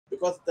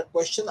because the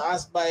question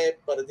asked by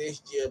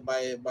Pradesh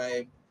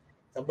by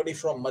somebody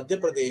from Madhya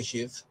Pradesh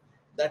is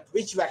that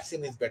which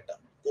vaccine is better,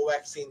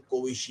 Covaxin,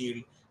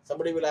 Covishield.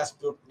 Somebody will ask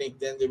Sputnik,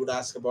 then they would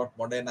ask about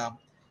Moderna.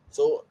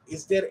 So,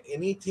 is there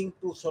anything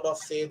to sort of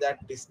say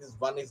that this is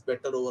one is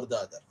better over the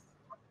other?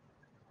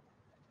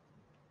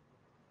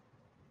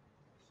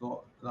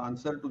 So the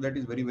answer to that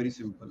is very, very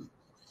simple.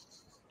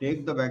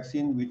 Take the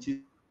vaccine which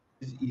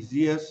is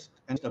easiest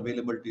and fastest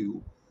available to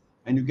you,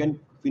 and you can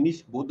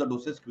finish both the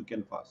doses quick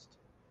and fast.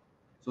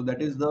 So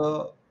that is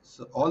the,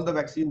 so all the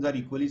vaccines are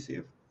equally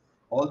safe,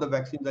 all the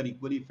vaccines are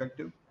equally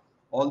effective,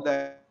 all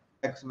the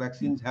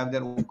vaccines have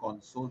their own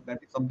cons. So that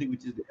is something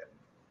which is there.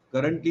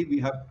 Currently, we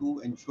have to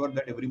ensure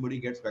that everybody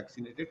gets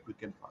vaccinated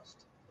quick and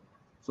fast.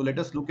 So let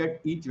us look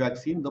at each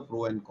vaccine, the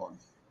pro and con.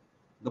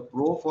 The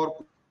pro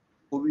for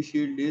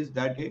Covishield is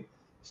that a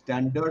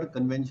standard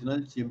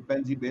conventional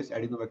chimpanzee-based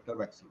adenovector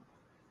vaccine.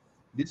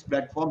 This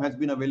platform has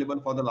been available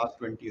for the last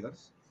 20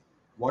 years.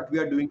 What we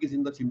are doing is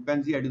in the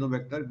chimpanzee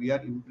adenovector, we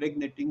are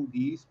impregnating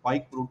the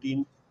spike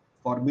protein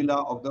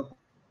formula of the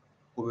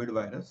COVID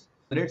virus,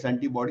 generates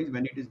antibodies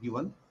when it is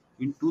given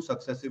in two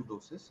successive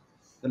doses.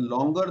 The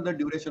longer the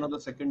duration of the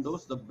second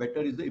dose, the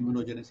better is the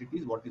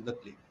immunogenicity, is what is the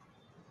claim.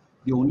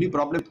 The only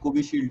problem with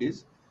Covishield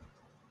is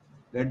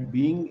that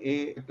being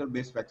a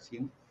vector-based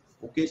vaccine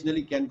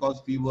occasionally can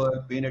cause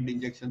fever, pain at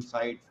injection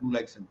site,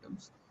 flu-like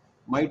symptoms,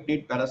 might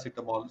need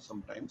paracetamol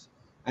sometimes,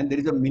 and there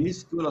is a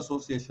minuscule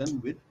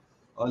association with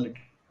a little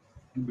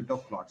bit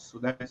of clots. So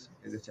that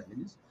is a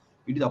challenge.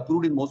 It is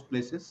approved in most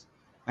places,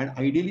 and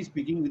ideally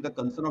speaking, with the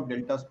concern of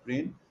Delta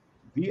strain,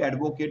 we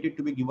advocate it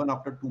to be given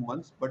after 2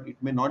 months, but it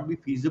may not be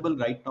feasible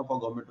right now for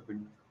Government of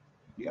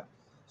India.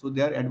 So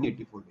they are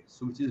advocating 84 days,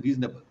 so which is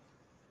reasonable.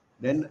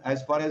 Then,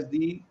 as far as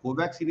the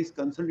Covaxin is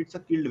concerned, it's a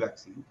killed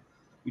vaccine.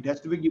 It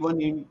has to be given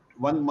in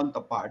 1 month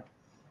apart.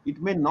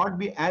 It may not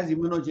be as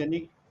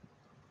immunogenic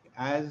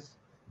as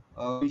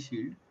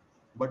Covishield,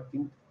 but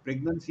in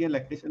pregnancy and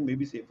lactation may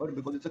be safer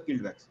because it's a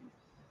killed vaccine.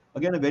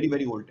 Again, a very,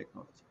 very old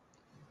technology.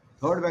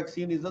 Third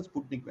vaccine is the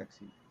Sputnik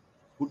vaccine.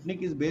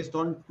 Sputnik is based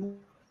on two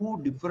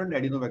different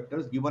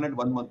adenovectors given at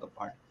 1 month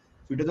apart.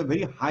 So it has a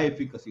very high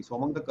efficacy. So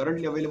among the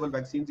currently available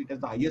vaccines, it has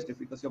the highest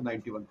efficacy of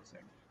 91%.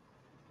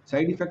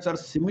 Side effects are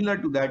similar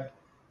to that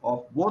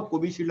of both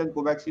Covishield and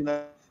Covaxin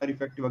are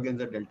effective against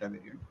the Delta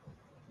variant.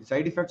 The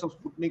side effects of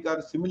Sputnik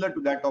are similar to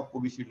that of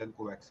Covishield and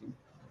Covaxin,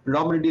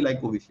 predominantly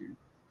like Covishield,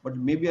 but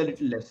maybe a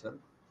little lesser.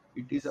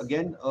 It is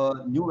again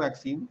a new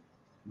vaccine,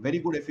 very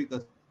good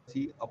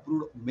efficacy,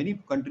 approved many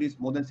countries,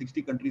 more than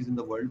 60 countries in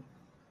the world,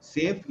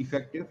 safe,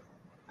 effective,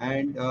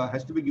 and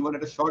has to be given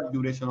at a short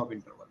duration of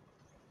interval.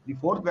 The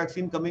fourth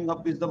vaccine coming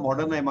up is the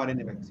Moderna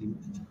mRNA vaccine,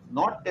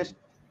 not tested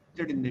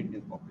in the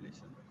Indian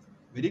population.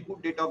 Very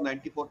good data of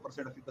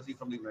 94% efficacy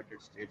from the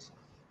United States,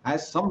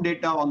 has some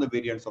data on the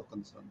variants of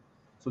concern.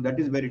 So that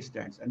is where it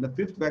stands. And the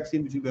fifth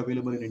vaccine which will be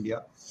available in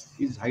India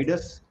is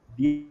Hydus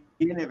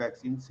DNA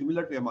vaccine,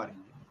 similar to mRNA.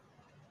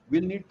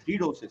 Will need 3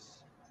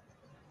 doses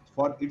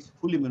for its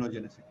full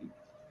immunogenicity,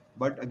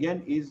 but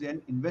again is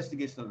an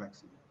investigational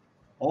vaccine.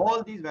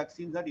 All these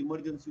vaccines are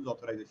emergency use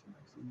authorization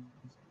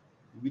vaccines.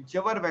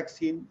 Whichever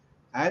vaccine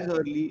as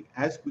early,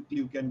 as quickly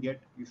you can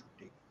get, you should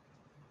take.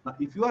 Now,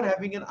 if you are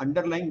having an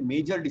underlying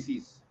major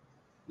disease,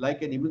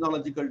 like an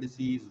immunological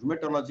disease,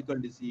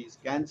 rheumatological disease,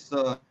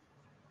 cancer,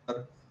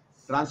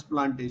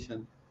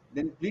 transplantation,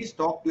 then please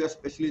talk to your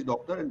specialist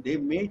doctor and they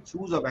may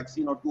choose a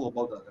vaccine or two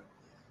above the other.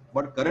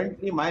 But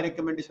currently, my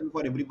recommendation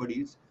for everybody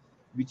is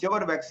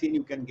whichever vaccine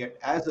you can get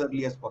as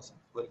early as possible,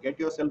 get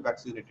yourself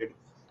vaccinated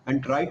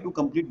and try to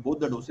complete both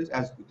the doses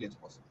as quickly as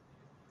possible.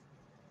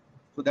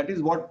 So that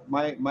is what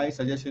my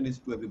suggestion is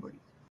to everybody.